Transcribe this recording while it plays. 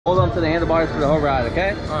Hold on to the handlebars for the whole ride,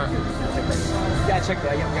 okay? Alright. Yeah, check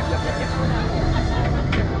that. Yeah.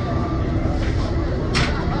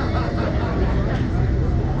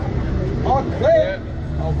 All clear.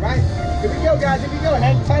 Alright. Here we go, guys. Here we go.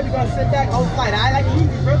 Hang tight. We're going to sit back. Hold tight. I like it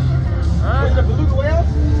easy, bro. Alright. The beluga whales?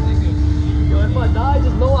 Yo, if I die,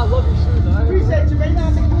 just know I love your shoes, alright? Appreciate you, man.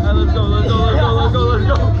 Alright, let's go. Let's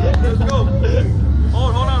go.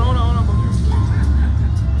 Hold on, bro.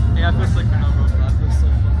 Hey, I feel sick right now, bro. I feel so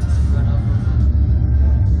fucking sick right now, bro.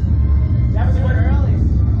 That was quite early.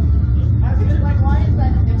 I was just like, why is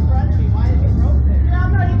that in front of me? Why is it broke there? Yeah,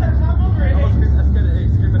 I'm not even gonna come over it. Let's get it.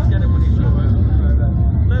 Hey, let's get it when he's sure, right?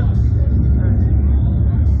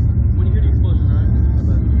 When you hear the explosion, right?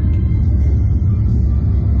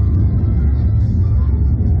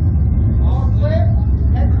 All clear.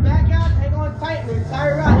 Heads back out. Hang on tight. The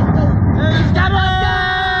entire ride. Let's get it!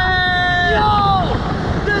 Yo!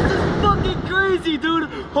 This is fucking crazy, dude!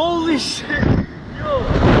 Holy shit! Yo!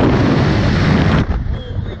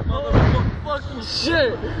 Holy motherfucking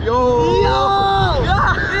shit! Yo!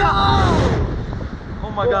 Oh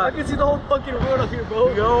my god! I can see the whole fucking world up here, bro!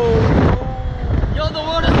 Yo, the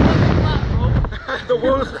world is fucking flat, bro! The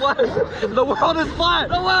world is flat! The world is flat!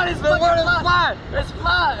 The world is flat! It's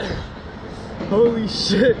flat! Holy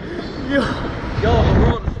shit! Yo, the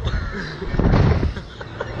world is flat!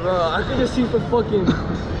 Bro, I can just see for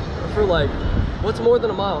like, what's more than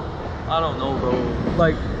a mile? I don't know, bro.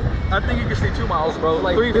 Like, I think you can see 2 miles, bro.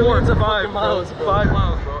 Like 3, 4, 5 miles, bro. 5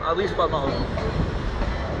 miles, bro. At least 5 miles.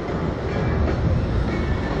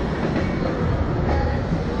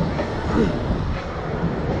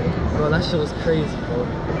 Bro, that shit was crazy, bro.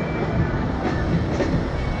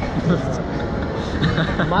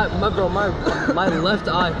 my left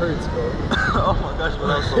eye hurts, bro. Oh my gosh, bro,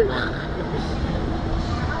 that was so fun.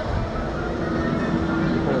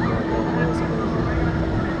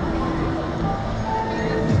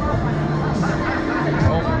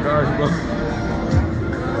 Oh my gosh, bro.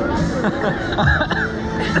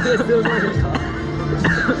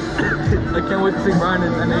 I can't wait to see Brian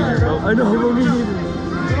and Adrian, bro. I know, bro, me neither.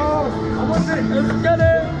 Let's get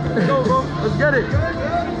it! Let's go, bro. Let's get it.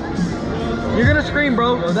 You're gonna scream,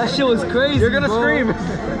 bro. Bro, that shit was crazy. You're gonna scream.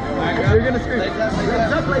 You're gonna scream. Legs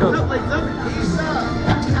up. Ease up.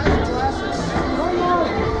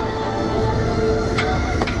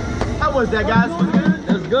 How was that, guys?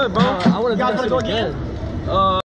 It was good, bro. I want to do that shit again.